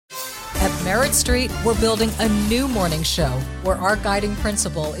Merritt Street, we're building a new morning show where our guiding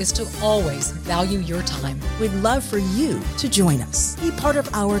principle is to always value your time. We'd love for you to join us. Be part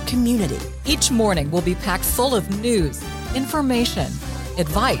of our community. Each morning will be packed full of news, information,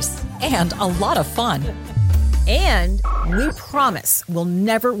 advice, and a lot of fun. And we promise we'll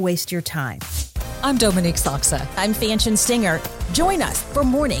never waste your time. I'm Dominique Soxa. I'm Fanchon Singer. Join us for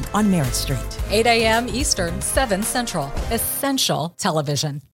Morning on Merritt Street. 8 a.m. Eastern, 7 Central. Essential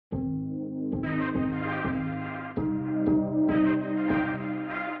Television.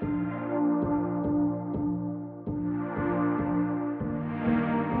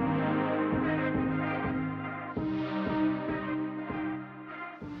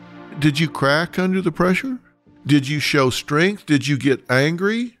 Did you crack under the pressure? Did you show strength? Did you get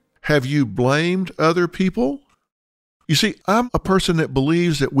angry? Have you blamed other people? You see, I'm a person that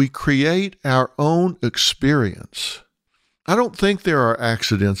believes that we create our own experience. I don't think there are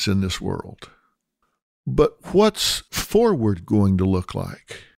accidents in this world. But what's forward going to look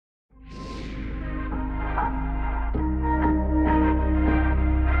like?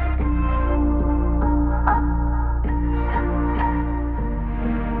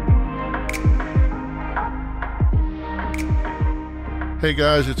 Hey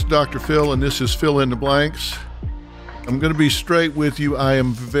guys, it's Dr. Phil, and this is Fill in the Blanks. I'm going to be straight with you. I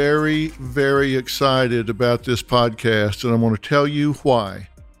am very, very excited about this podcast, and I'm going to tell you why.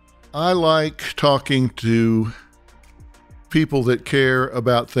 I like talking to people that care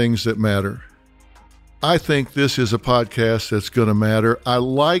about things that matter. I think this is a podcast that's going to matter. I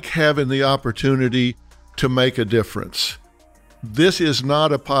like having the opportunity to make a difference. This is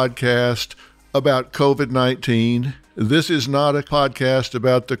not a podcast about COVID-19. This is not a podcast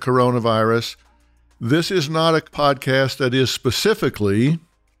about the coronavirus. This is not a podcast that is specifically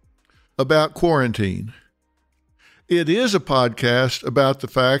about quarantine. It is a podcast about the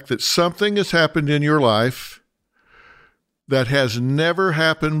fact that something has happened in your life that has never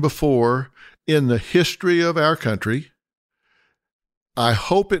happened before in the history of our country. I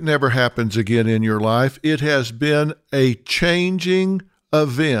hope it never happens again in your life. It has been a changing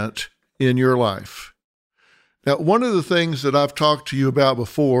event in your life. Now, one of the things that I've talked to you about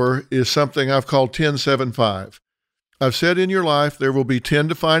before is something I've called 10-7-5. I've said in your life there will be 10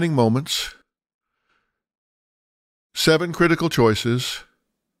 defining moments, 7 critical choices,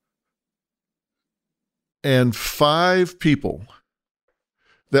 and 5 people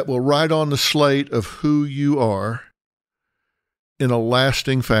that will write on the slate of who you are in a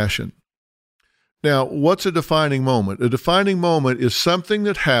lasting fashion. Now, what's a defining moment? A defining moment is something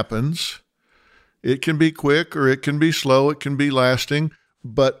that happens. It can be quick or it can be slow, it can be lasting,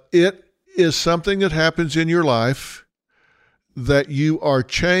 but it is something that happens in your life that you are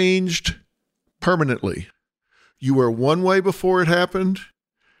changed permanently. You were one way before it happened,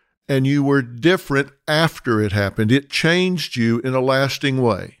 and you were different after it happened. It changed you in a lasting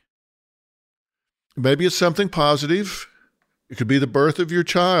way. Maybe it's something positive. It could be the birth of your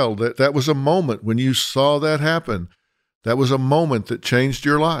child. That was a moment when you saw that happen. That was a moment that changed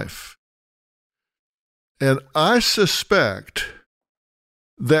your life. And I suspect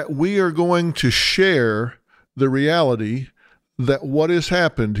that we are going to share the reality that what has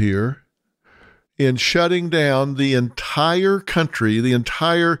happened here in shutting down the entire country, the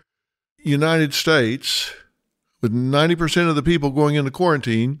entire United States, with 90% of the people going into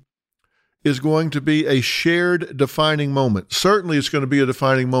quarantine, is going to be a shared defining moment. Certainly it's going to be a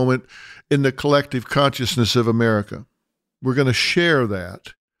defining moment in the collective consciousness of America. We're going to share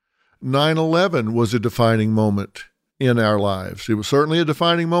that. 9/11 was a defining moment in our lives. It was certainly a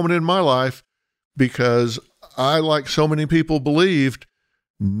defining moment in my life because I, like so many people, believed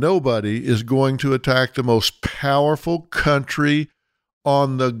nobody is going to attack the most powerful country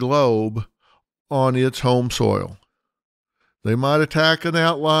on the globe on its home soil. They might attack an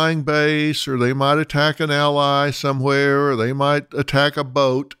outlying base, or they might attack an ally somewhere, or they might attack a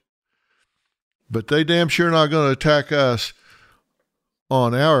boat, but they damn sure not going to attack us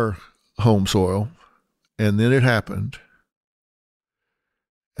on our home soil. And then it happened.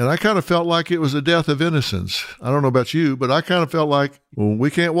 And I kind of felt like it was a death of innocence. I don't know about you, but I kind of felt like, well,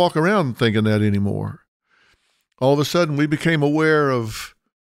 we can't walk around thinking that anymore. All of a sudden, we became aware of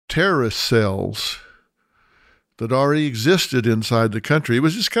terrorist cells that already existed inside the country. It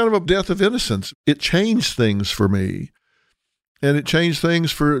was just kind of a death of innocence. It changed things for me. And it changed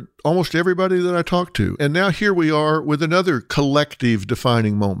things for almost everybody that I talked to. And now here we are with another collective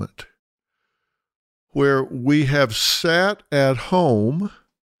defining moment where we have sat at home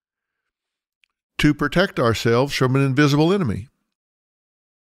to protect ourselves from an invisible enemy.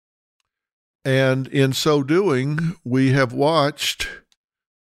 And in so doing, we have watched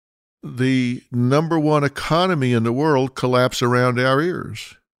the number one economy in the world collapse around our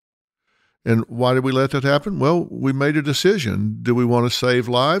ears. And why did we let that happen? Well, we made a decision. Do we want to save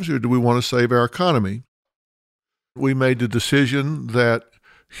lives or do we want to save our economy? We made the decision that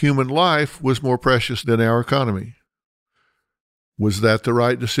human life was more precious than our economy. Was that the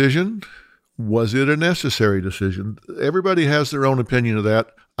right decision? Was it a necessary decision? Everybody has their own opinion of that.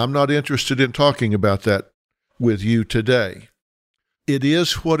 I'm not interested in talking about that with you today. It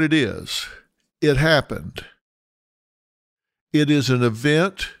is what it is. It happened. It is an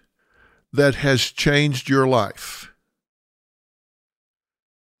event that has changed your life.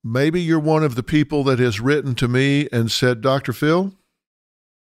 Maybe you're one of the people that has written to me and said, Dr. Phil,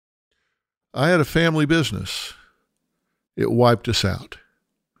 I had a family business. It wiped us out.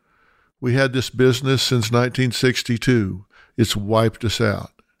 We had this business since 1962. It's wiped us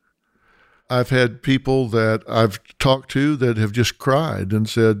out. I've had people that I've talked to that have just cried and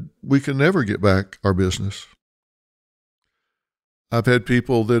said, we can never get back our business. I've had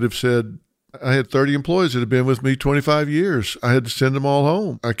people that have said, I had 30 employees that have been with me 25 years. I had to send them all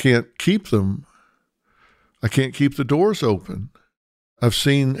home. I can't keep them. I can't keep the doors open. I've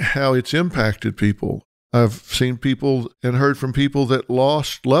seen how it's impacted people. I've seen people and heard from people that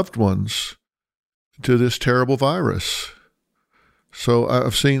lost loved ones to this terrible virus. So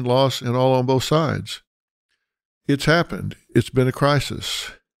I've seen loss and all on both sides. It's happened. It's been a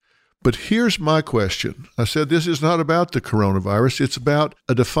crisis. But here's my question. I said this is not about the coronavirus. It's about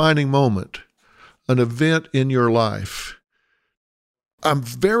a defining moment, an event in your life. I'm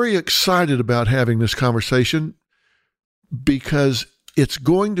very excited about having this conversation because it's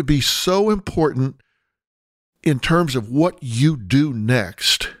going to be so important in terms of what you do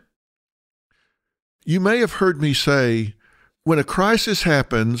next. You may have heard me say, when a crisis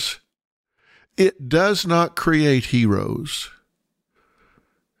happens, it does not create heroes.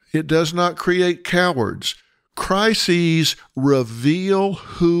 It does not create cowards. Crises reveal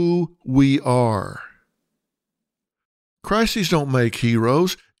who we are. Crises don't make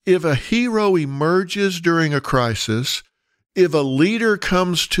heroes. If a hero emerges during a crisis, if a leader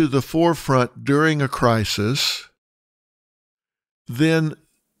comes to the forefront during a crisis, then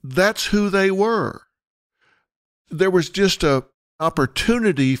that's who they were. There was just an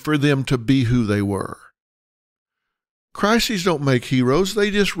opportunity for them to be who they were. Crises don't make heroes.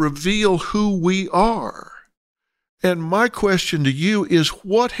 They just reveal who we are. And my question to you is,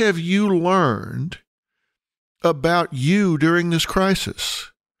 what have you learned about you during this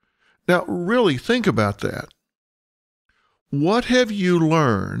crisis? Now, really think about that. What have you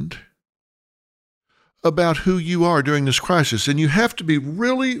learned about who you are during this crisis? And you have to be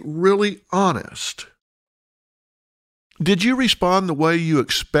really, really honest. Did you respond the way you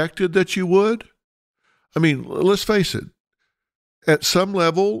expected that you would? I mean, let's face it. At some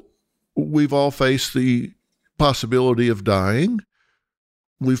level, we've all faced the possibility of dying.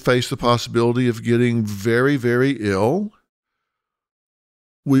 We've faced the possibility of getting very, very ill.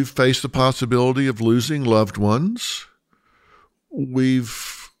 We've faced the possibility of losing loved ones.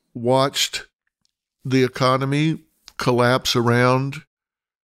 We've watched the economy collapse around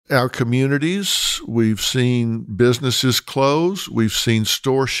our communities. We've seen businesses close. We've seen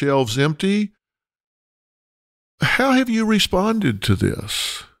store shelves empty. How have you responded to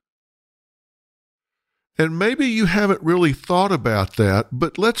this? And maybe you haven't really thought about that,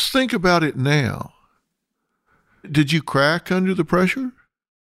 but let's think about it now. Did you crack under the pressure?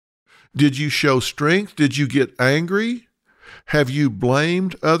 Did you show strength? Did you get angry? Have you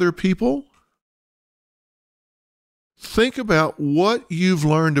blamed other people? Think about what you've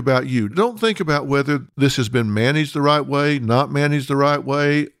learned about you. Don't think about whether this has been managed the right way, not managed the right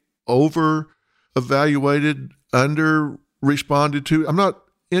way, over-evaluated, under-responded to. I'm not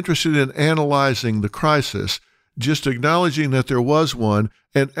interested in analyzing the crisis, just acknowledging that there was one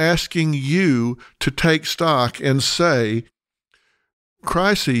and asking you to take stock and say,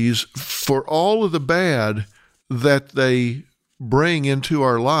 crises, for all of the bad that they bring into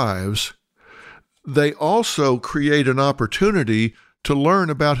our lives, they also create an opportunity to learn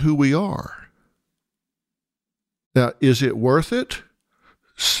about who we are. Now, is it worth it?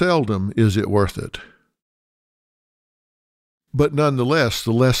 Seldom is it worth it. But nonetheless,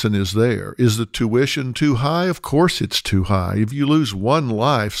 the lesson is there. Is the tuition too high? Of course it's too high. If you lose one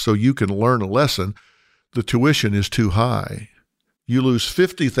life so you can learn a lesson, the tuition is too high. You lose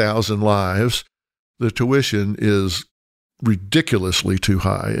 50,000 lives, the tuition is ridiculously too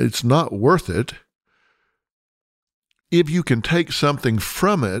high. It's not worth it. If you can take something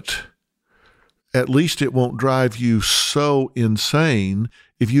from it, at least it won't drive you so insane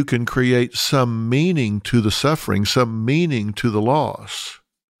if you can create some meaning to the suffering, some meaning to the loss.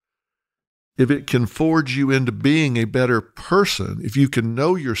 if it can forge you into being a better person, if you can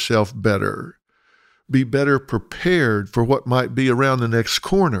know yourself better, be better prepared for what might be around the next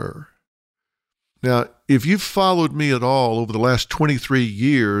corner. Now, if you've followed me at all over the last 23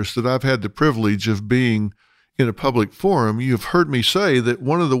 years that I've had the privilege of being in a public forum, you've heard me say that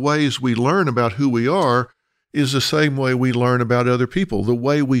one of the ways we learn about who we are is the same way we learn about other people. The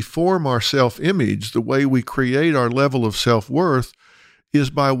way we form our self-image, the way we create our level of self-worth is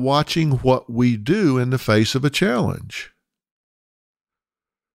by watching what we do in the face of a challenge.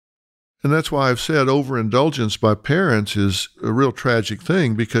 And that's why I've said overindulgence by parents is a real tragic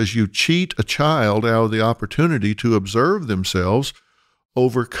thing, because you cheat a child out of the opportunity to observe themselves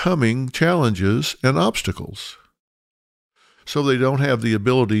overcoming challenges and obstacles. So they don't have the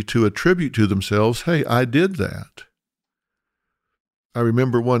ability to attribute to themselves, hey, I did that. I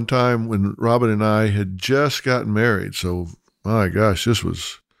remember one time when Robin and I had just gotten married. So, my gosh, it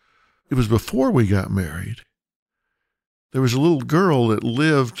was before we got married. There was a little girl that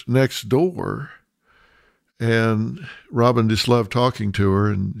lived next door, and Robin just loved talking to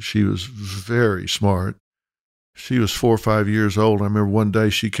her, and she was very smart. She was 4 or 5 years old. I remember one day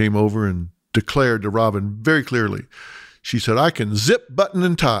she came over and declared to Robin very clearly, she said, I can zip, button,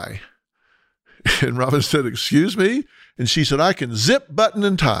 and tie. And Robin said, excuse me? And she said, I can zip, button,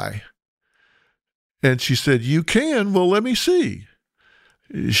 and tie. And she said, you can? Well, let me see.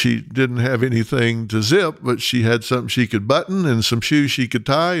 She didn't have anything to zip, but she had something she could button and some shoes she could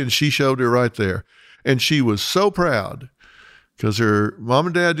tie, and she showed her right there. And she was so proud because her mom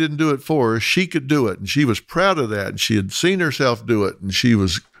and dad didn't do it for her. She could do it, and she was proud of that. And she had seen herself do it, and she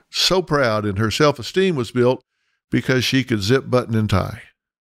was so proud, and her self-esteem was built because she could zip, button, and tie.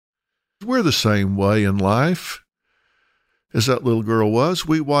 We're the same way in life as that little girl was.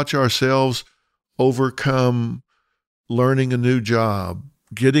 We watch ourselves overcome learning a new job,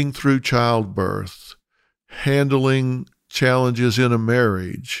 getting through childbirth, handling challenges in a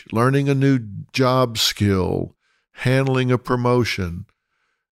marriage, learning a new job skill, handling a promotion,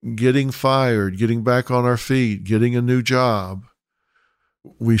 getting fired, getting back on our feet, getting a new job.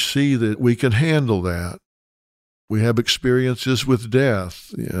 We see that we can handle that. We have experiences with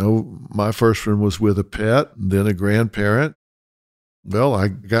death. My first one was with a pet, and then a grandparent. Well, I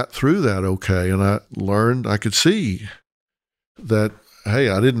got through that okay, and I learned I could see that, hey,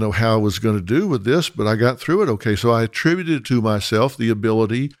 I didn't know how I was going to do with this, but I got through it okay. So I attributed to myself the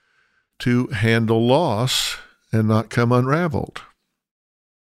ability to handle loss and not come unraveled.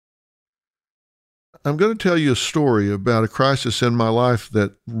 I'm going to tell you a story about a crisis in my life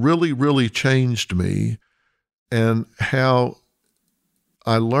that really, really changed me and how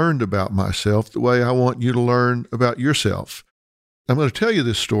I learned about myself the way I want you to learn about yourself. I'm going to tell you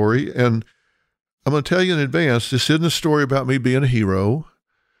this story, and I'm going to tell you in advance, this isn't a story about me being a hero.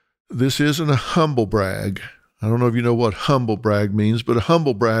 This isn't a humble brag. I don't know if you know what humble brag means, but a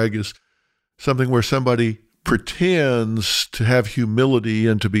humble brag is something where somebody pretends to have humility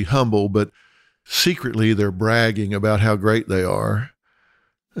and to be humble, but secretly they're bragging about how great they are.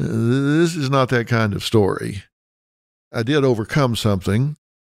 This is not that kind of story. I did overcome something,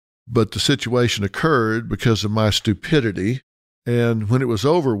 but the situation occurred because of my stupidity. And when it was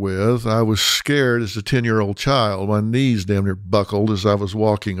over with, I was scared as a 10-year-old child. My knees damn near buckled as I was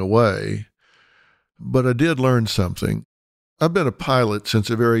walking away. But I did learn something. I've been a pilot since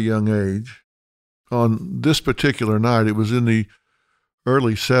a very young age. On this particular night, it was in the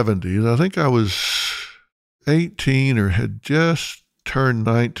early 70s. I think I was 18 or had just turned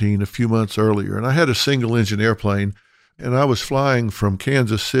 19 a few months earlier. And I had a single-engine airplane, and I was flying from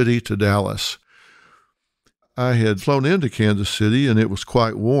Kansas City to Dallas. I had flown into Kansas City, and it was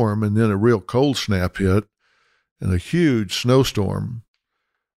quite warm, and then a real cold snap hit, and a huge snowstorm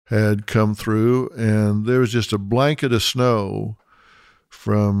had come through, and there was just a blanket of snow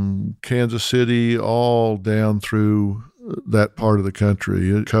from Kansas City all down through that part of the country.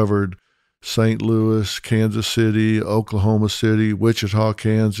 It covered St. Louis, Kansas City, Oklahoma City, Wichita,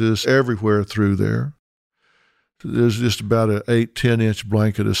 Kansas, everywhere through there. There's just about an 8-10-inch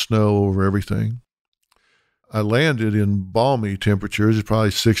blanket of snow over everything. I landed in balmy temperatures. It's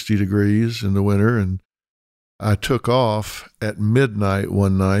probably 60 degrees in the winter, and I took off at midnight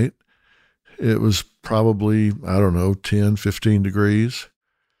one night. It was probably, 10, 15 degrees.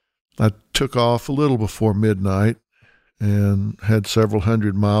 I took off a little before midnight and had several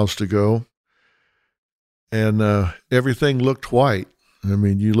hundred miles to go. And everything looked white. I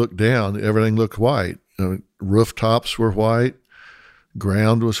mean, you look down, everything looked white. Rooftops were white.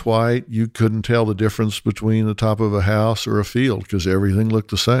 Ground was white. You couldn't tell the difference between the top of a house or a field because everything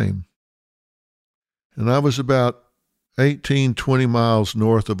looked the same. And I was about 18, 20 miles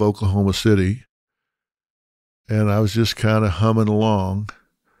north of Oklahoma City, and I was just kind of humming along.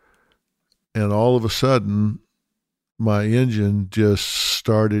 And all of a sudden, my engine just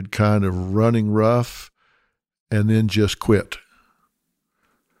started kind of running rough and then just quit.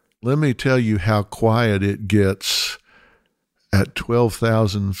 Let me tell you how quiet it gets at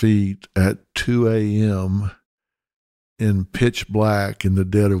 12,000 feet at 2 a.m. in pitch black in the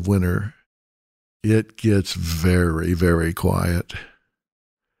dead of winter. It gets very, very quiet.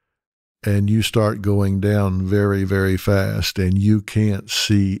 And you start going down very, very fast, and you can't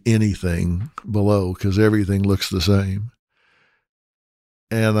see anything below because everything looks the same.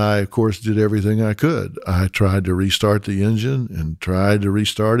 And I, of course, did everything I could. I tried to restart the engine and tried to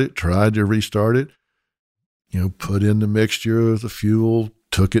restart it, put in the mixture of the fuel,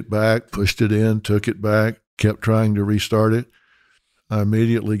 took it back, pushed it in, took it back, kept trying to restart it. I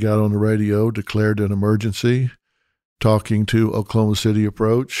immediately got on the radio, declared an emergency, talking to Oklahoma City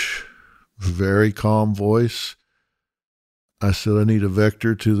Approach, very calm voice. I said, I need a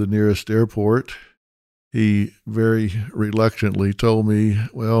vector to the nearest airport. He very reluctantly told me,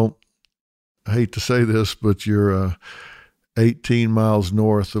 well, I hate to say this, but you're 18 miles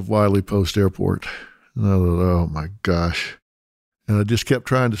north of Wiley Post Airport. And I thought, oh my gosh. And I just kept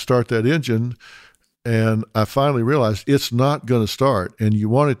trying to start that engine. And I finally realized it's not going to start. And you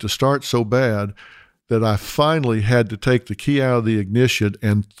want it to start so bad that I finally had to take the key out of the ignition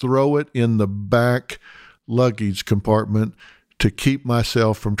and throw it in the back luggage compartment to keep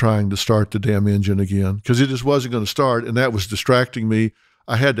myself from trying to start the damn engine again, because it just wasn't going to start, and that was distracting me.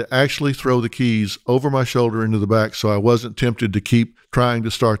 I had to actually throw the keys over my shoulder into the back so I wasn't tempted to keep trying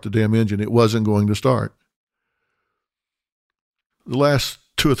to start the damn engine. It wasn't going to start. The last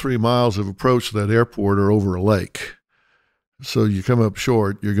 2 or 3 miles of approach to that airport are over a lake. So you come up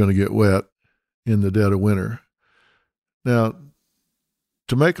short, you're going to get wet in the dead of winter. Now,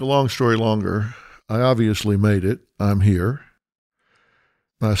 to make a long story longer, I obviously made it. I'm here.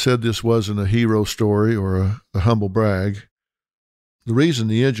 I said this wasn't a hero story or a humble brag. The reason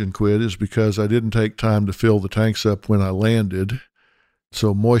the engine quit is because I didn't take time to fill the tanks up when I landed,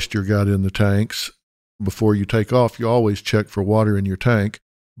 so moisture got in the tanks. Before you take off, you always check for water in your tank.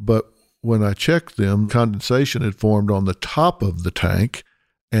 But when I checked them, condensation had formed on the top of the tank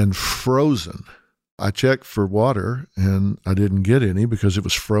and frozen. I checked for water, and I didn't get any because it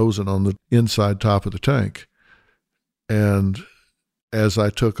was frozen on the inside top of the tank. And as I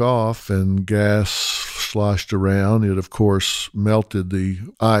took off and gas sloshed around, it, of course, melted the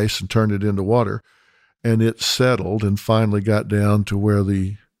ice and turned it into water. And it settled and finally got down to where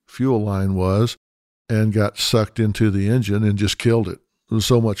the fuel line was and got sucked into the engine and just killed it. There was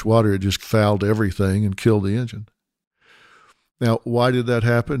so much water, it just fouled everything and killed the engine. Now, why did that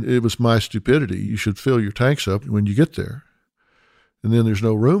happen? It was my stupidity. You should fill your tanks up when you get there. And then there's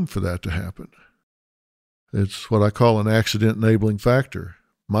no room for that to happen. It's what I call an accident enabling factor.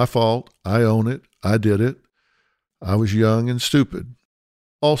 My fault. I own it. I did it. I was young and stupid.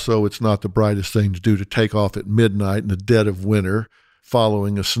 Also, it's not the brightest thing to do to take off at midnight in the dead of winter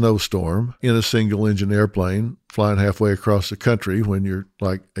following a snowstorm in a single-engine airplane flying halfway across the country when you're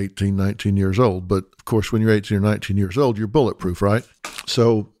like 18, 19 years old. But, of course, when you're 18 or 19 years old, you're bulletproof, right?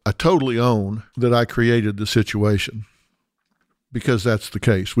 So I totally own that I created the situation because that's the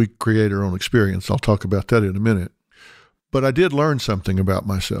case. We create our own experience. I'll talk about that in a minute. But I did learn something about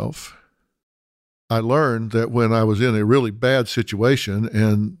myself. I learned that when I was in a really bad situation,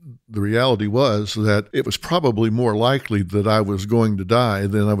 and the reality was that it was probably more likely that I was going to die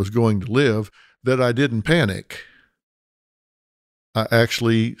than I was going to live, that I didn't panic. I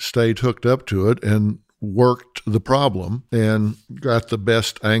actually stayed hooked up to it and worked the problem and got the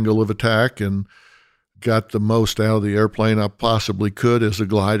best angle of attack and got the most out of the airplane I possibly could as a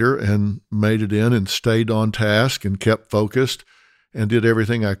glider and made it in and stayed on task and kept focused and did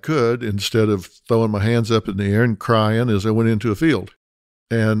everything I could instead of throwing my hands up in the air and crying as I went into a field.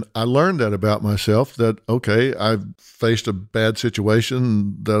 And I learned that about myself, that, okay, I've faced a bad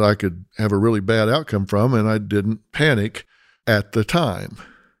situation that I could have a really bad outcome from, and I didn't panic at the time.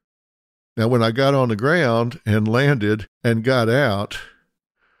 Now, when I got on the ground and landed and got out,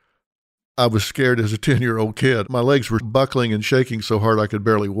 I was scared as a 10-year-old kid. My legs were buckling and shaking so hard I could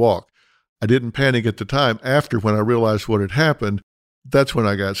barely walk. I didn't panic at the time. After, when I realized what had happened, that's when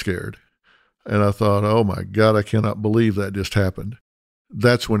I got scared. And I thought, oh my God, I cannot believe that just happened.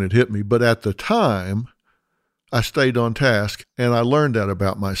 That's when it hit me. But at the time, I stayed on task, and I learned that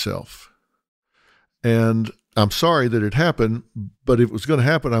about myself. And I'm sorry that it happened, but if it was going to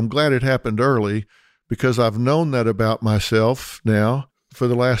happen, I'm glad it happened early, because I've known that about myself now for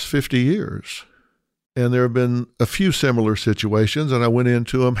the last 50 years. And there have been a few similar situations, and I went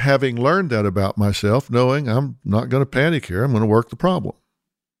into them having learned that about myself, knowing I'm not going to panic here. I'm going to work the problem.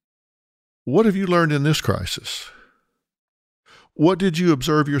 What have you learned in this crisis? What did you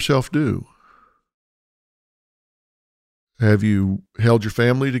observe yourself do? Have you held your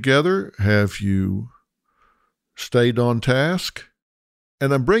family together? Have you stayed on task?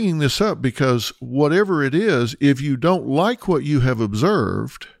 And I'm bringing this up because whatever it is, if you don't like what you have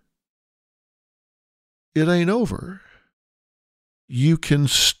observed, it ain't over. You can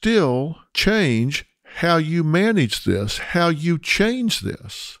still change how you manage this, how you change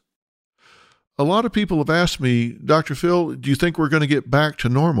this. A lot of people have asked me, Dr. Phil, do you think we're going to get back to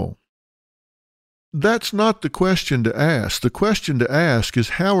normal? That's not the question to ask. The question to ask is,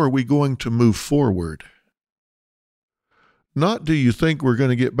 how are we going to move forward? Not do you think we're going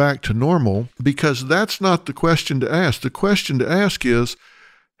to get back to normal, because that's not the question to ask. The question to ask is,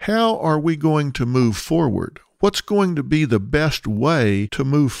 how are we going to move forward? What's going to be the best way to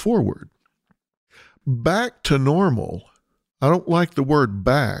move forward? Back to normal. I don't like the word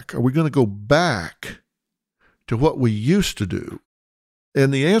back. Are we going to go back to what we used to do?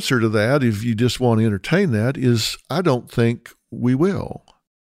 And the answer to that, if you just want to entertain that, is I don't think we will.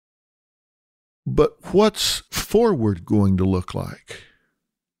 But what's forward going to look like?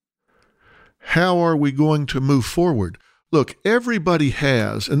 How are we going to move forward? Look, everybody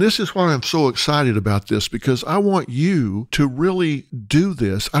has, and this is why I'm so excited about this, because I want you to really do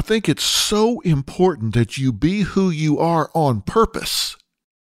this. I think it's so important that you be who you are on purpose.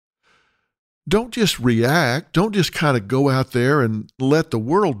 Don't just react. Don't just kind of go out there and let the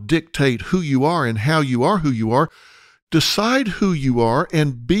world dictate who you are and how you are who you are. Decide who you are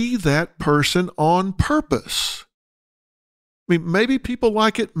and be that person on purpose. I mean, maybe people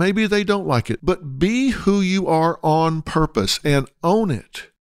like it, maybe they don't like it, but be who you are on purpose and own it.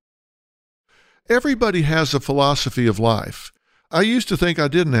 Everybody has a philosophy of life. I used to think I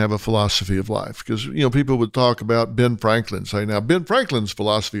didn't have a philosophy of life because, people would talk about Ben Franklin, say, now, Ben Franklin's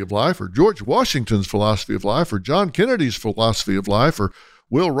philosophy of life, or George Washington's philosophy of life, or John Kennedy's philosophy of life, or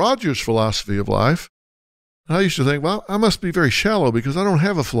Will Rogers' philosophy of life. And I used to think, well, I must be very shallow because I don't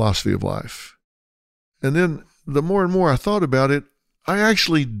have a philosophy of life. And then the more and more I thought about it, I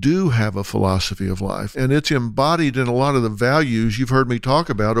actually do have a philosophy of life, and it's embodied in a lot of the values you've heard me talk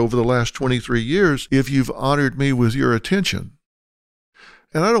about over the last 23 years if you've honored me with your attention.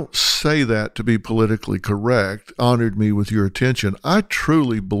 And I don't say that to be politically correct, honored me with your attention. I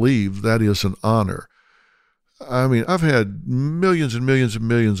truly believe that is an honor. I mean, I've had millions and millions and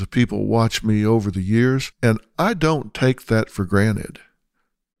millions of people watch me over the years, and I don't take that for granted.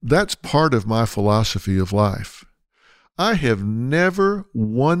 That's part of my philosophy of life. I have never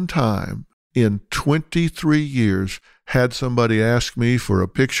one time in 23 years had somebody ask me for a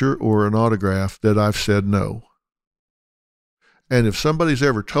picture or an autograph that I've said no. And if somebody's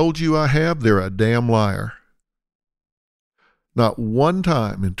ever told you I have, they're a damn liar. Not one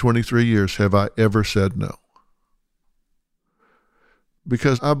time in 23 years have I ever said no.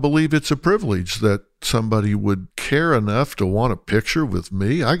 Because I believe it's a privilege that somebody would care enough to want a picture with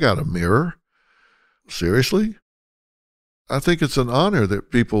me. I got a mirror. Seriously? I think it's an honor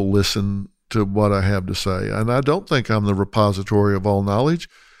that people listen to what I have to say. And I don't think I'm the repository of all knowledge.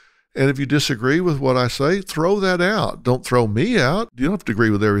 And if you disagree with what I say, throw that out. Don't throw me out. You don't have to agree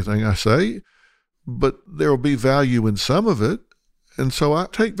with everything I say, but there will be value in some of it. And so I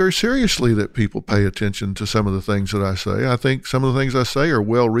take very seriously that people pay attention to some of the things that I say. I think some of the things I say are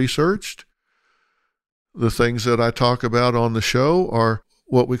well researched. The things that I talk about on the show are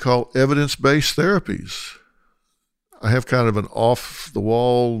what we call evidence-based therapies. I have kind of an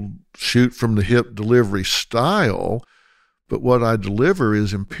off-the-wall, shoot-from-the-hip delivery style, but what I deliver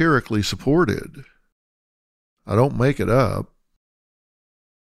is empirically supported. I don't make it up.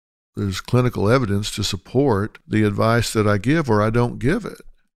 There's clinical evidence to support the advice that I give, or I don't give it.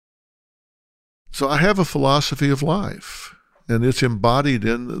 So I have a philosophy of life, and it's embodied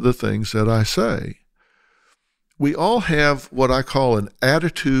in the things that I say. We all have what I call an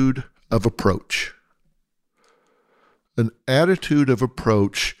attitude of approach. An attitude of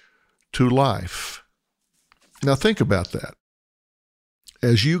approach to life. Now think about that.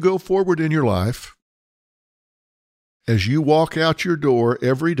 As you go forward in your life, as you walk out your door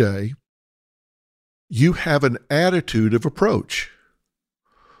every day, you have an attitude of approach.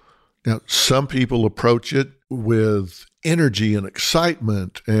 Now, some people approach it with energy and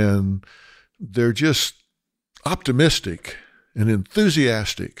excitement, and they're just optimistic and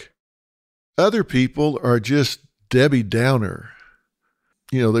enthusiastic. Other people are just Debbie Downer.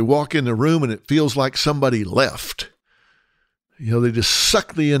 They walk in the room and it feels like somebody left. They just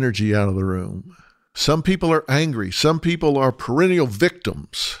suck the energy out of the room. Some people are angry. Some people are perennial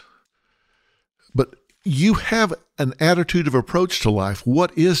victims. But you have an attitude of approach to life.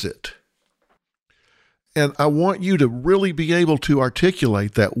 What is it? And I want you to really be able to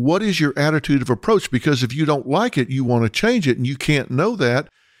articulate that. What is your attitude of approach? Because if you don't like it, you want to change it, and you can't know that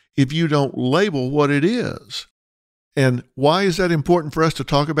if you don't label what it is. And why is that important for us to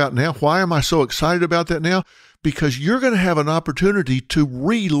talk about now? Why am I so excited about that now? Because you're going to have an opportunity to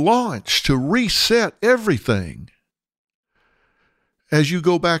relaunch, to reset everything as you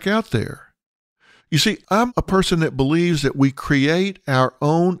go back out there. You see, I'm a person that believes that we create our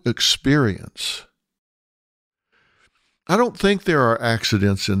own experience. I don't think there are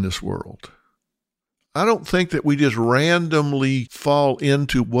accidents in this world. I don't think that we just randomly fall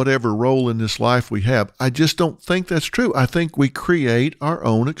into whatever role in this life we have. I just don't think that's true. I think we create our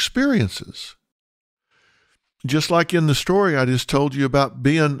own experiences. Just like in the story I just told you about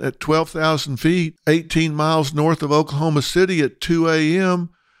being at 12,000 feet, 18 miles north of Oklahoma City at 2 a.m.,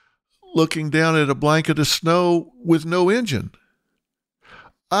 looking down at a blanket of snow with no engine.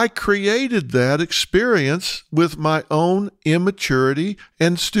 I created that experience with my own immaturity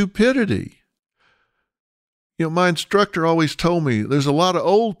and stupidity. You know, my instructor always told me there's a lot of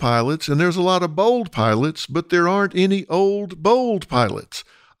old pilots and there's a lot of bold pilots, but there aren't any old, bold pilots.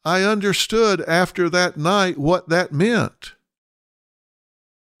 I understood after that night what that meant.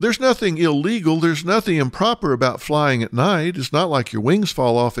 There's nothing illegal. There's nothing improper about flying at night. It's not like your wings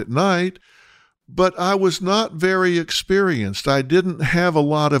fall off at night. But I was not very experienced. I didn't have a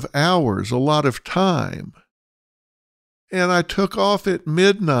lot of hours, a lot of time. And I took off at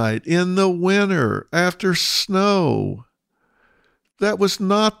midnight in the winter after snow. That was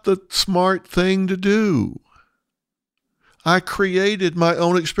not the smart thing to do. I created my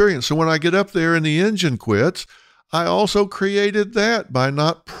own experience. So when I get up there and the engine quits, I also created that by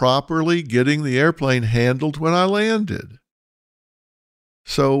not properly getting the airplane handled when I landed.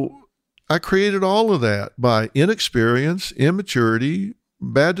 So I created all of that by inexperience, immaturity,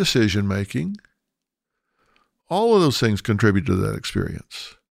 bad decision making. All of those things contribute to that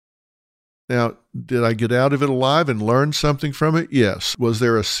experience. Now, did I get out of it alive and learn something from it? Yes. Was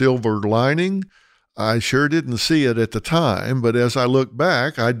there a silver lining? I sure didn't see it at the time, but as I look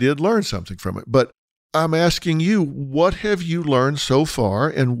back, I did learn something from it. But I'm asking you, what have you learned so far,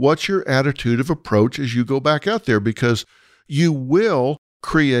 and what's your attitude of approach as you go back out there? Because you will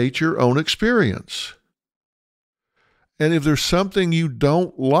create your own experience. And if there's something you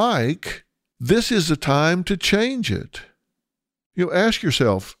don't like, this is the time to change it. You know, ask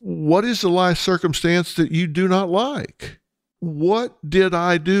yourself, what is the life circumstance that you do not like? What did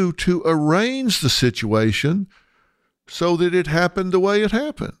I do to arrange the situation so that it happened the way it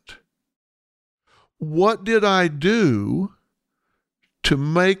happened? What did I do to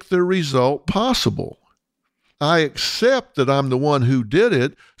make the result possible? I accept that I'm the one who did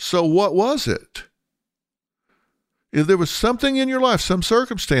it, so what was it? If there was something in your life, some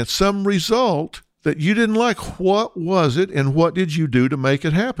circumstance, some result that you didn't like, what was it and what did you do to make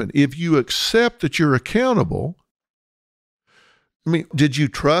it happen? If you accept that you're accountable, did you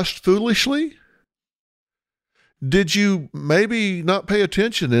trust foolishly? Did you maybe not pay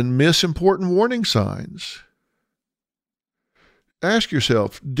attention and miss important warning signs? Ask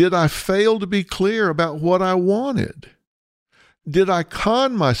yourself, did I fail to be clear about what I wanted? Did I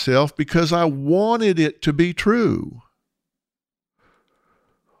con myself because I wanted it to be true?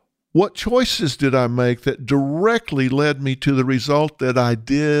 What choices did I make that directly led me to the result that I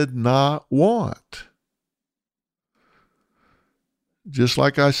did not want? Just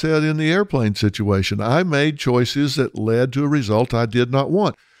like I said in the airplane situation, I made choices that led to a result I did not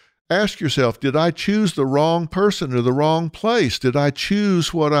want. Ask yourself, did I choose the wrong person or the wrong place? Did I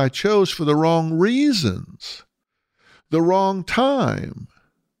choose what I chose for the wrong reasons? The wrong time?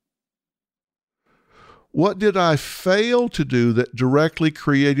 What did I fail to do that directly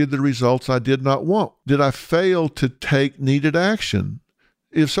created the results I did not want? Did I fail to take needed action?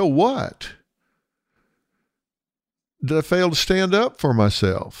 If so, what? Did I fail to stand up for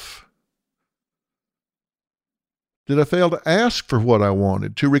myself? Did I fail to ask for what I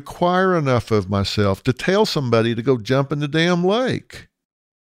wanted, to require enough of myself, to tell somebody to go jump in the damn lake?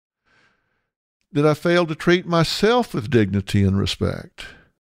 Did I fail to treat myself with dignity and respect?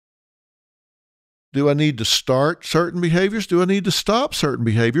 Do I need to start certain behaviors? Do I need to stop certain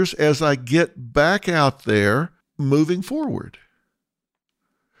behaviors as I get back out there moving forward?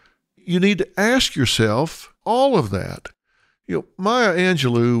 You need to ask yourself all of that. You know, Maya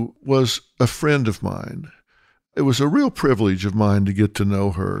Angelou was a friend of mine. It was a real privilege of mine to get to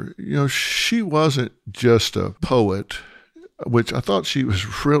know her. You know, she wasn't just a poet, which I thought she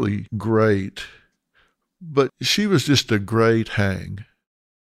was really great. but she was just a great hang.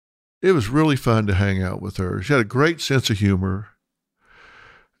 It was really fun to hang out with her. She had a great sense of humor.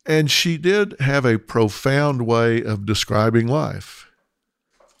 And she did have a profound way of describing life.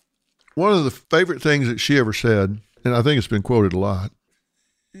 One of the favorite things that she ever said, and I think it's been quoted a lot,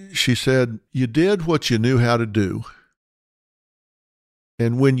 she said, "You did what you knew how to do.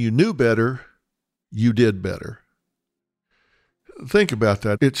 And when you knew better, you did better." Think about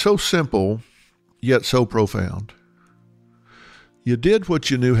that. It's so simple, yet so profound. You did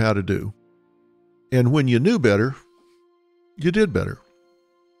what you knew how to do. And when you knew better, you did better.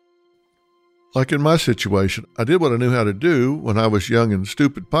 Like in my situation, I did what I knew how to do when I was young and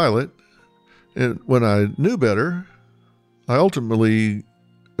stupid pilot. And when I knew better, I ultimately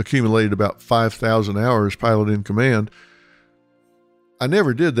accumulated about 5,000 hours pilot in command. I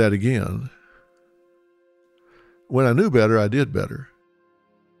never did that again. When I knew better, I did better.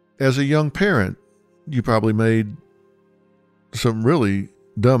 As a young parent, you probably made some really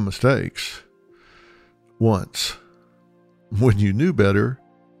dumb mistakes once. When you knew better,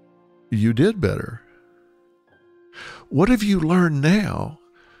 you did better. What have you learned now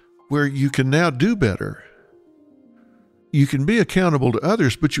where you can now do better? You can be accountable to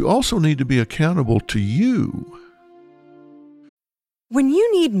others, but you also need to be accountable to you. When you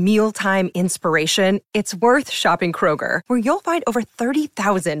need mealtime inspiration, it's worth shopping Kroger, where you'll find over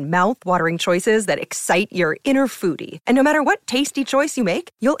 30,000 mouth-watering choices that excite your inner foodie. And no matter what tasty choice you make,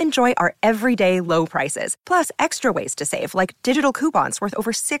 you'll enjoy our everyday low prices, plus extra ways to save, like digital coupons worth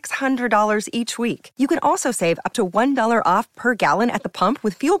over $600 each week. You can also save up to $1 off per gallon at the pump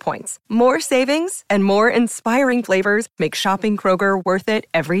with fuel points. More savings and more inspiring flavors make shopping Kroger worth it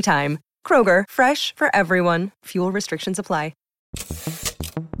every time. Kroger, fresh for everyone. Fuel restrictions apply.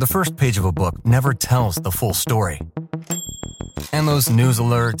 The first page of a book never tells the full story. And those news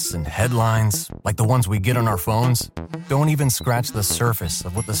alerts and headlines, like the ones we get on our phones, don't even scratch the surface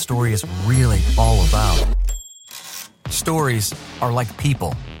of what the story is really all about. Stories are like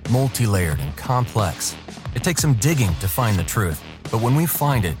people, multi-layered and complex. It takes some digging to find the truth, but when we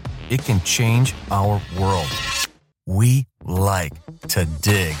find it, it can change our world. We like to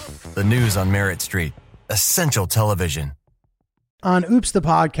dig. The news on Merritt Street. Essential television. On Oops, the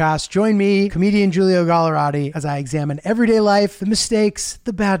podcast, join me, comedian Giulio Gallerati, as I examine everyday life, the mistakes,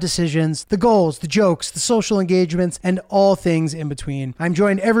 the bad decisions, the goals, the jokes, the social engagements, and all things in between. I'm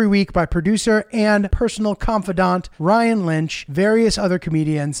joined every week by producer and personal confidant Ryan Lynch, various other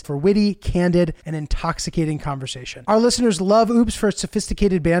comedians, for witty, candid, and intoxicating conversation. Our listeners love Oops for its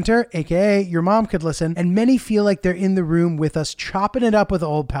sophisticated banter, aka your mom could listen, and many feel like they're in the room with us chopping it up with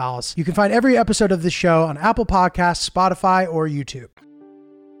old pals. You can find every episode of this show on Apple Podcasts, Spotify, or YouTube.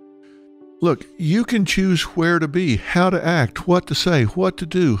 Look, you can choose where to be, how to act, what to say, what to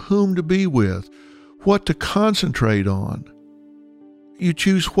do, whom to be with, what to concentrate on. You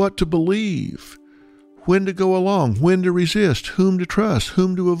choose what to believe, when to go along, when to resist, whom to trust,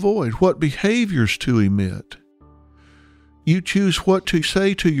 whom to avoid, what behaviors to emit. You choose what to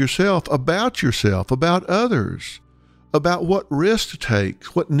say to yourself, about others, about what risks to take,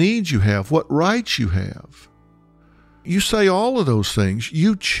 what needs you have, what rights you have. You say all of those things.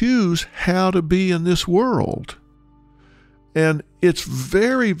 You choose how to be in this world. And it's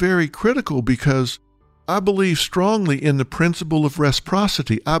very, very critical because I believe strongly in the principle of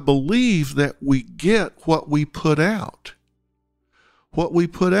reciprocity. I believe that we get what we put out. What we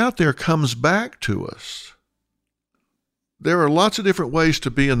put out there comes back to us. There are lots of different ways to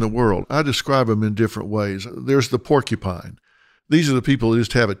be in the world. I describe them in different ways. There's the porcupine. These are the people who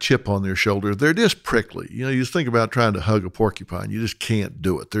just have a chip on their shoulder. They're just prickly. You know, you just think about trying to hug a porcupine. You just can't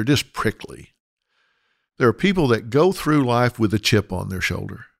do it. They're just prickly. There are people that go through life with a chip on their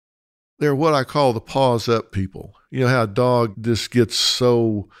shoulder. They're what I call the paws up people. You know how a dog just gets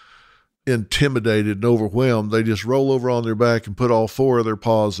so intimidated and overwhelmed, they just roll over on their back and put all four of their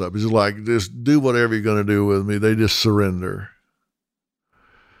paws up. It's like, just do whatever you're going to do with me. They just surrender.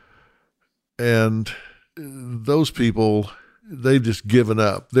 And those people, they've just given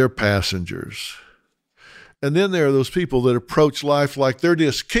up. They're passengers. And then there are those people that approach life like they're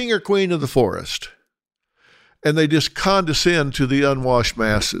just king or queen of the forest. And they just condescend to the unwashed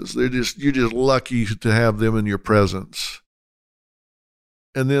masses. You're just lucky to have them in your presence.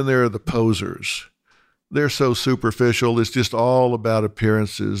 And then there are the posers. They're so superficial. It's just all about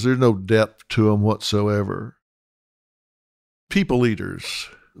appearances. There's no depth to them whatsoever. People eaters.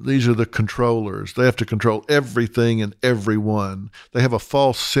 These are the controllers. They have to control everything and everyone. They have a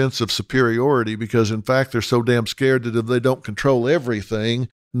false sense of superiority because, in fact, they're so damn scared that if they don't control everything,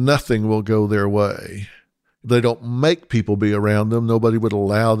 nothing will go their way. If they don't make people be around them, nobody would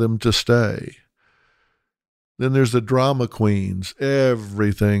allow them to stay. Then there's the drama queens.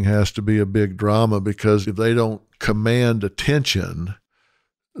 Everything has to be a big drama, because if they don't command attention,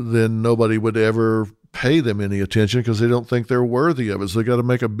 then nobody would ever pay them any attention because they don't think they're worthy of it. So they got to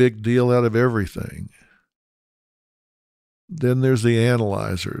make a big deal out of everything. Then there's the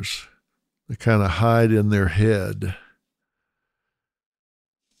analyzers. They kind of hide in their head.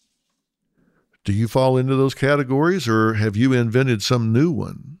 Do you fall into those categories, or have you invented some new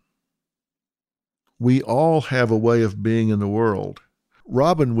one? We all have a way of being in the world.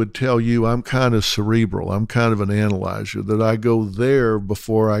 Robin would tell you I'm kind of cerebral. I'm kind of an analyzer, that I go there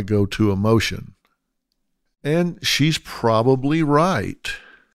before I go to emotion. And she's probably right.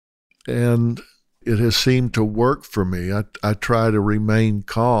 And it has seemed to work for me. I try to remain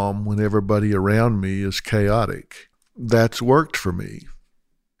calm when everybody around me is chaotic. That's worked for me.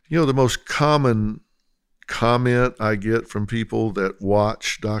 You know, the most common comment I get from people that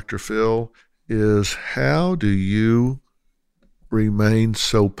watch Dr. Phil is, how do you remain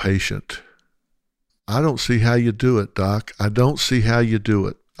so patient? I don't see how you do it, Doc. I don't see how you do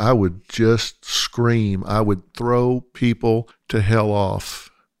it. I would just scream. I would throw people to hell off.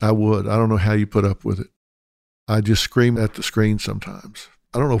 I would. I don't know how you put up with it. I just scream at the screen sometimes.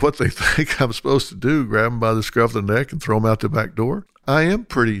 I don't know what they think I'm supposed to do, grab them by the scruff of the neck and throw them out the back door. I am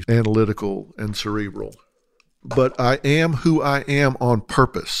pretty analytical and cerebral, but I am who I am on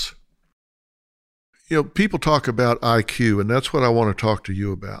purpose. You know, people talk about IQ, and that's what I want to talk to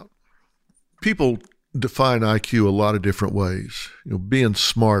you about. People define IQ a lot of different ways, you know, being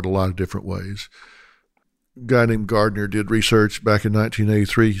smart a lot of different ways. A guy named Gardner did research back in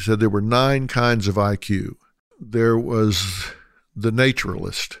 1983. He said there were 9 kinds of IQ. There was the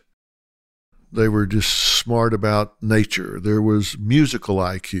naturalist. They were just smart about nature. There was musical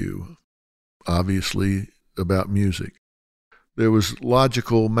IQ, obviously about music. There was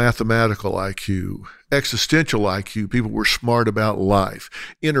logical, mathematical IQ, existential IQ. People were smart about life.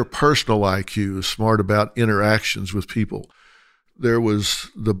 Interpersonal IQ, smart about interactions with people. There was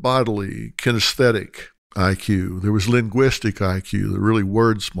the bodily, kinesthetic IQ. There was linguistic IQ, the really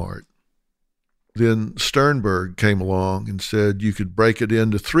word smart. Then Sternberg came along and said you could break it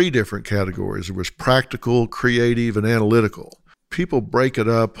into 3 different categories. There was practical, creative, and analytical. People break it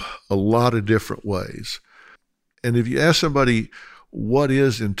up a lot of different ways. And if you ask somebody, what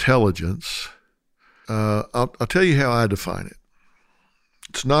is intelligence? I'll tell you how I define it.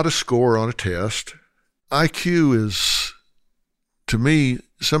 It's not a score on a test. IQ is, to me,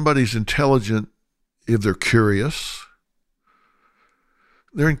 somebody's intelligent if they're curious.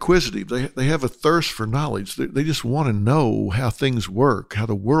 They're inquisitive. They have a thirst for knowledge. They just want to know how things work, how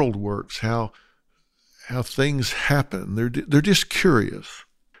the world works, how things happen. They're just curious.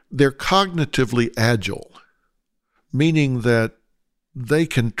 They're cognitively agile, meaning that they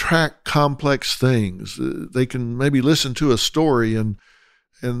can track complex things. They can maybe listen to a story and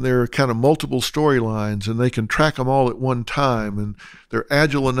there are kind of multiple storylines, and they can track them all at one time, and they're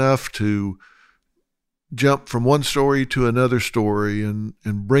agile enough to jump from one story to another story and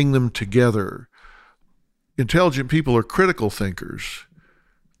bring them together. Intelligent people are critical thinkers.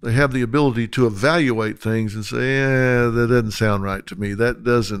 They have the ability to evaluate things and say, that doesn't sound right to me. That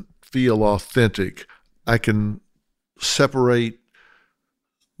doesn't feel authentic. I can separate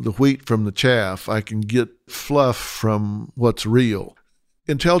the wheat from the chaff. I can get fluff from what's real.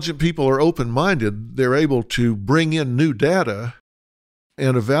 Intelligent people are open-minded. They're able to bring in new data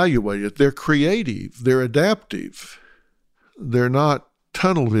and evaluate it. They're creative. They're adaptive. They're not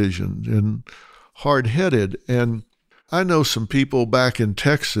tunnel-visioned and hard-headed. And I know some people back in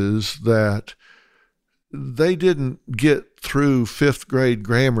Texas that they didn't get through 5th grade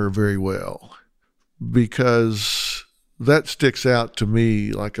grammar very well, because that sticks out to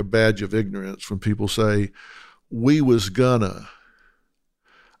me like a badge of ignorance when people say, we was gonna.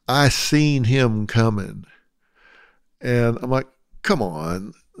 I seen him coming. And I'm like, come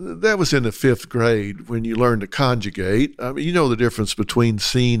on. That was in the 5th grade when you learned to conjugate. I mean, you know the difference between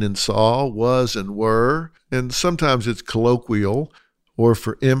seen and saw, was and were. And sometimes it's colloquial or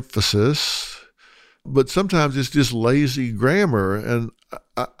for emphasis, but sometimes it's just lazy grammar. And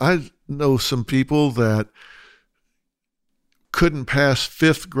I know some people that couldn't pass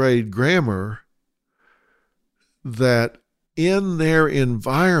 5th grade grammar that in their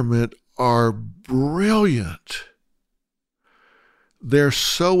environment are brilliant. They're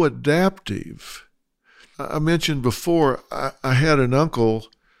so adaptive. I mentioned before, I had an uncle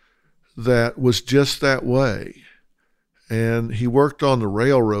that was just that way. And he worked on the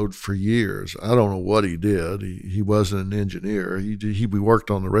railroad for years. I don't know what he did. He wasn't an engineer. He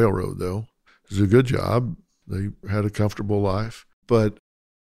worked on the railroad, though. It was a good job. They had a comfortable life. But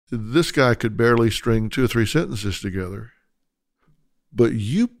This guy could barely string 2 or 3 sentences together. But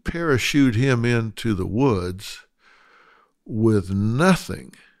you parachute him into the woods with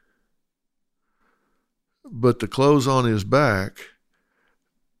nothing but the clothes on his back,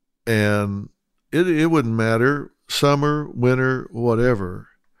 and it wouldn't matter, summer, winter, whatever.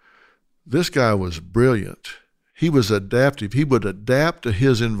 This guy was brilliant. He was adaptive. He would adapt to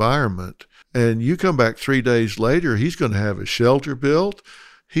his environment. And you come back 3 days later, he's going to have a shelter built.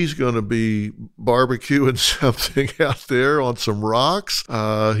 He's going to be barbecuing something out there on some rocks.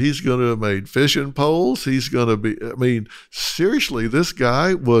 He's going to have made fishing poles. He's going to be, I mean, seriously, this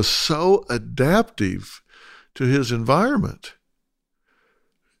guy was so adaptive to his environment.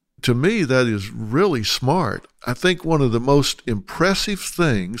 To me, that is really smart. I think one of the most impressive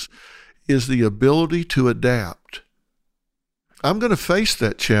things is the ability to adapt. I'm going to face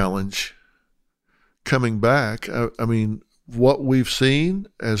that challenge coming back. I mean, what we've seen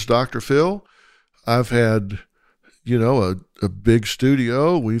as Dr. Phil, I've had, a big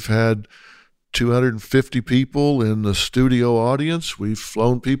studio. We've had 250 people in the studio audience. We've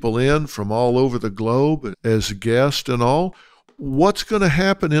flown people in from all over the globe as guests and all. What's going to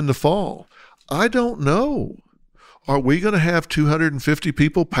happen in the fall? I don't know. Are we going to have 250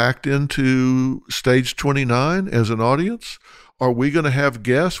 people packed into Stage 29 as an audience? Are we going to have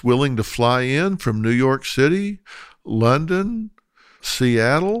guests willing to fly in from New York City, London,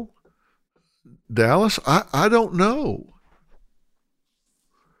 Seattle, Dallas? I don't know.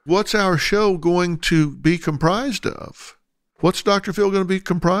 What's our show going to be comprised of? What's Dr. Phil going to be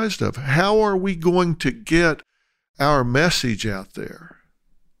comprised of? How are we going to get our message out there?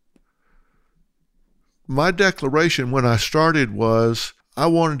 My declaration when I started was I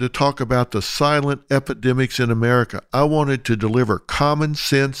wanted to talk about the silent epidemics in America. I wanted to deliver common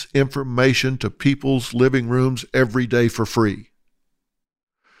sense information to people's living rooms every day for free.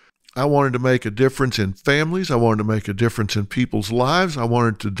 I wanted to make a difference in families. I wanted to make a difference in people's lives. I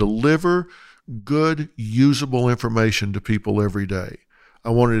wanted to deliver good, usable information to people every day. I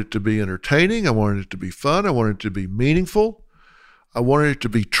wanted it to be entertaining. I wanted it to be fun. I wanted it to be meaningful. I wanted it to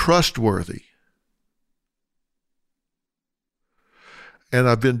be trustworthy. And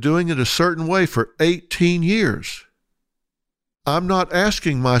I've been doing it a certain way for 18 years. I'm not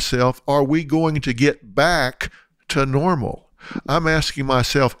asking myself, are we going to get back to normal? I'm asking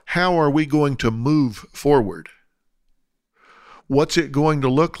myself, how are we going to move forward? What's it going to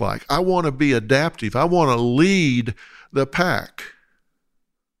look like? I want to be adaptive. I want to lead the pack.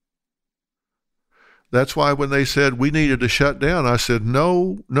 That's why when they said we needed to shut down, I said,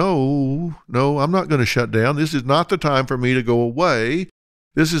 no, I'm not going to shut down. This is not the time for me to go away.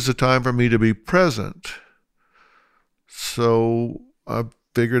 This is the time for me to be present. So I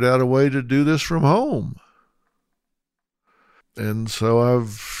figured out a way to do this from home. And so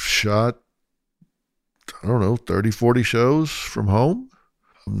I've shot, 30, 40 shows from home.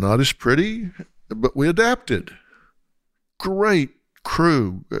 I'm not as pretty, but we adapted. Great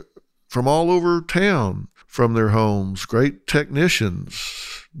crew from all over town, from their homes, great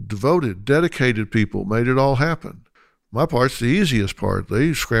technicians, devoted, dedicated people, made it all happen. My part's the easiest part.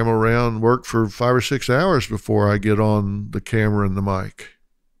 They scramble around and work for 5 or 6 hours before I get on the camera and the mic.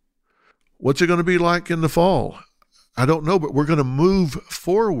 What's it going to be like in the fall? I don't know, but we're going to move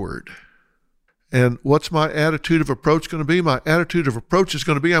forward. And what's my attitude of approach going to be? My attitude of approach is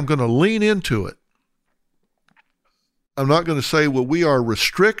going to be, I'm going to lean into it. I'm not going to say, well, we are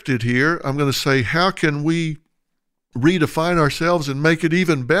restricted here. I'm going to say, how can we redefine ourselves and make it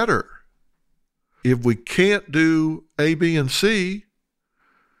even better? If we can't do A, B, and C,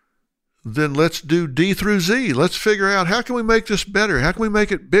 then let's do D through Z. Let's figure out, how can we make this better? How can we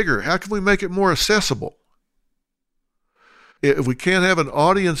make it bigger? How can we make it more accessible? If we can't have an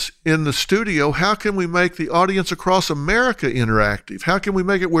audience in the studio, how can we make the audience across America interactive? How can we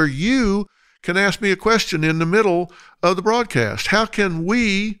make it where you can ask me a question in the middle of the broadcast? How can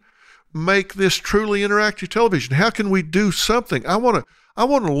we make this truly interactive television? How can we do something? I want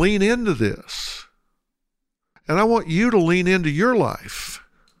to lean into this. And I want you to lean into your life.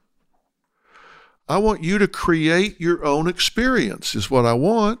 I want you to create your own experience is what I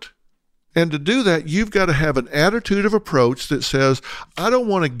want. And to do that, you've got to have an attitude of approach that says, I don't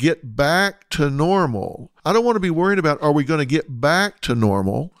want to get back to normal. I don't want to be worried about, are we going to get back to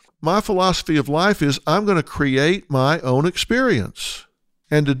normal? My philosophy of life is, I'm going to create my own experience.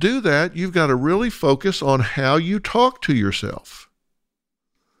 And to do that, you've got to really focus on how you talk to yourself.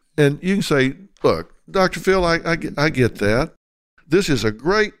 And you can say, look, Dr. Phil, I get that. This is a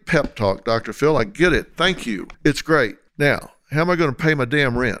great pep talk, Dr. Phil. I get it. Thank you. It's great. Now, how am I going to pay my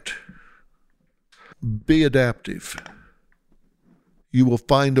damn rent? Be adaptive. You will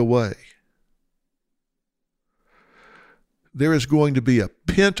find a way. There is going to be a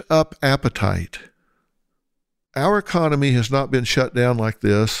pent-up appetite. Our economy has not been shut down like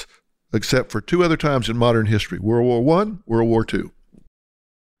this except for 2 other times in modern history, World War I, World War II.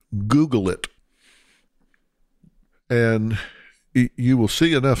 Google it. And you will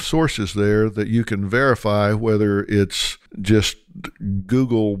see enough sources there that you can verify whether it's just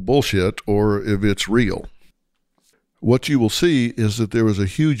Google bullshit or if it's real. What you will see is that there was a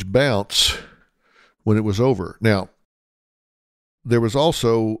huge bounce when it was over. Now, there was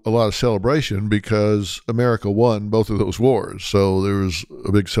also a lot of celebration because America won both of those wars. So there was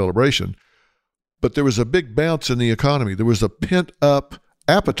a big celebration. But there was a big bounce in the economy. There was a pent-up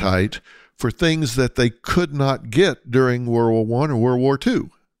appetite for things that they could not get during World War I or World War II.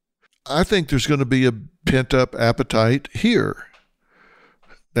 I think there's going to be a pent-up appetite here.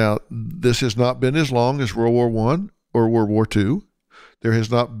 Now, this has not been as long as World War I or World War II. There has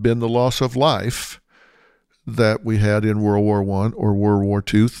not been the loss of life that we had in World War I or World War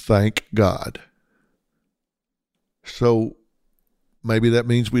II, thank God. So maybe that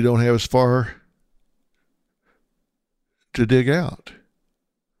means we don't have as far to dig out,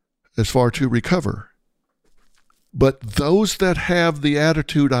 as far to recover. But those that have the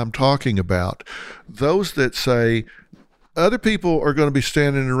attitude I'm talking about, those that say other people are going to be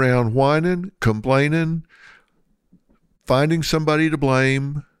standing around whining, complaining, finding somebody to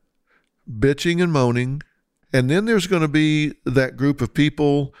blame, bitching and moaning, and then there's going to be that group of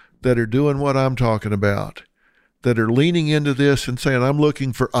people that are doing what I'm talking about, that are leaning into this and saying, I'm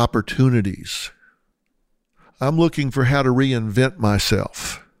looking for opportunities. I'm looking for how to reinvent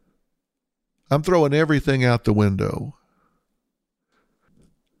myself. I'm throwing everything out the window.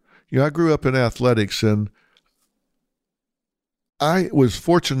 I grew up in athletics, and I was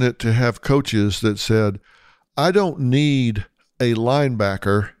fortunate to have coaches that said, I don't need a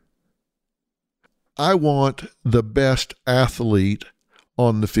linebacker. I want the best athlete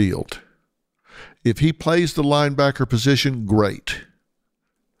on the field. If he plays the linebacker position, great.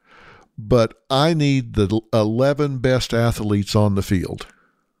 But I need the 11 best athletes on the field.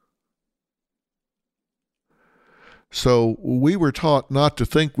 So we were taught not to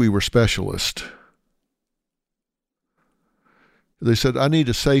think we were specialists. They said, I need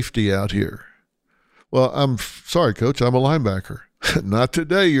a safety out here. Well, I'm sorry, coach, I'm a linebacker. Not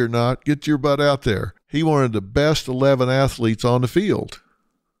today, you're not. Get your butt out there. He wanted the best 11 athletes on the field.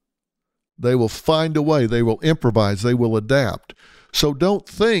 They will find a way. They will improvise. They will adapt. So don't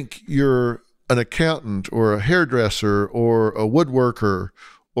think you're an accountant or a hairdresser or a woodworker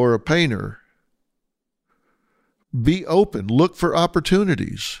or a painter. Be open. Look for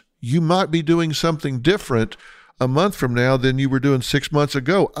opportunities. You might be doing something different a month from now than you were doing 6 months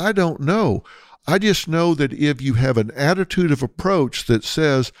ago. I don't know. I just know that if you have an attitude of approach that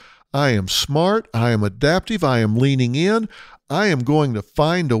says, I am smart, I am adaptive, I am leaning in, I am going to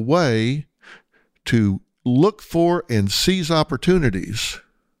find a way to look for and seize opportunities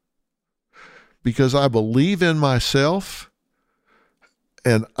because I believe in myself,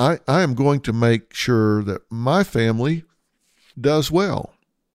 and I am going to make sure that my family does well.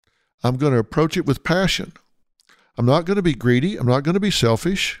 I'm going to approach it with passion. I'm not going to be greedy. I'm not going to be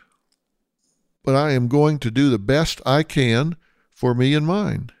selfish. But I am going to do the best I can for me and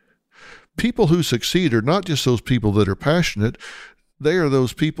mine. People who succeed are not just those people that are passionate. They are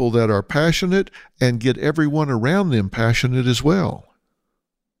those people that are passionate and get everyone around them passionate as well.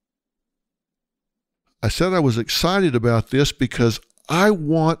 I said I was excited about this because I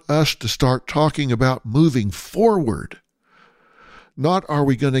want us to start talking about moving forward. Not are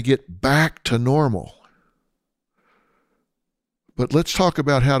we going to get back to normal. But let's talk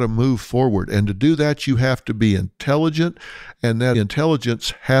about how to move forward. And to do that, you have to be intelligent, and that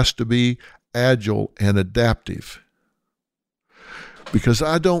intelligence has to be agile and adaptive. Because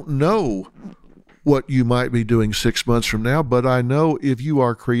I don't know what you might be doing 6 months from now, but I know if you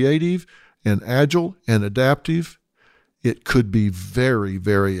are creative and agile and adaptive, it could be very,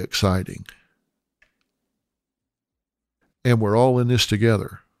 very exciting. And we're all in this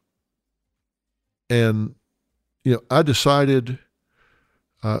together. And I decided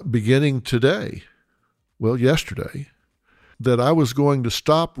beginning today, yesterday, that I was going to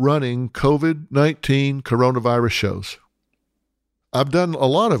stop running COVID-19 coronavirus shows. I've done a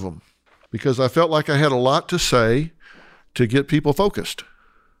lot of them because I felt like I had a lot to say to get people focused.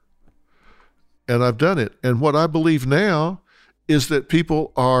 And I've done it. And what I believe now is that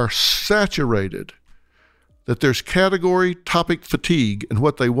people are saturated, that there's category topic fatigue, and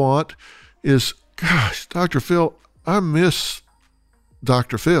what they want is, gosh, Dr. Phil, I miss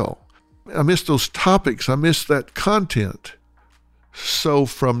Dr. Phil. I miss those topics. I miss that content. So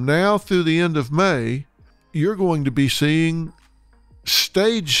from now through the end of May, you're going to be seeing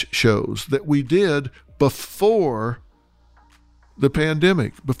stage shows that we did before the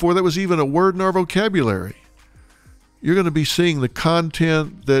pandemic, before that was even a word in our vocabulary. You're going to be seeing the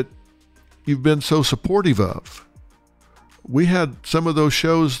content that you've been so supportive of. We had some of those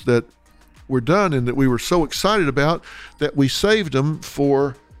shows that were done and that we were so excited about that we saved them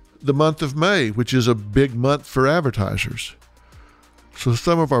for the month of May, which is a big month for advertisers. So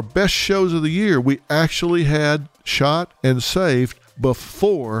some of our best shows of the year, we actually had shot and saved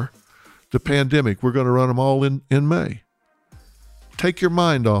before the pandemic. We're going to run them all in May. Take your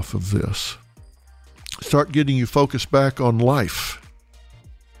mind off of this. Start getting you focused back on life.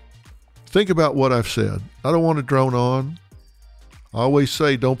 Think about what I've said. I don't want to drone on. I always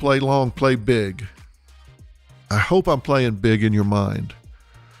say, don't play long, play big. I hope I'm playing big in your mind.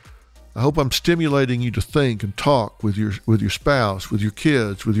 I hope I'm stimulating you to think and talk with your spouse, with your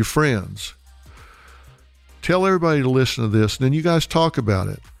kids, with your friends. Tell everybody to listen to this, and then you guys talk about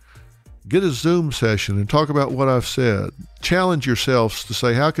it. Get a Zoom session and talk about what I've said. Challenge yourselves to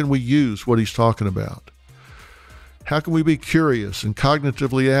say, how can we use what he's talking about? How can we be curious and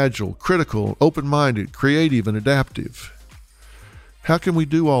cognitively agile, critical, open-minded, creative, and adaptive? How can we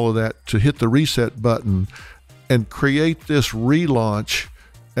do all of that to hit the reset button and create this relaunch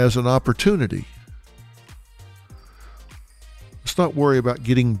as an opportunity? Let's not worry about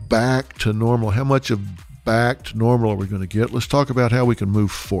getting back to normal. How much of back to normal are we going to get? Let's talk about how we can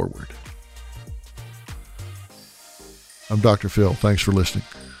move forward. I'm Dr. Phil. Thanks for listening.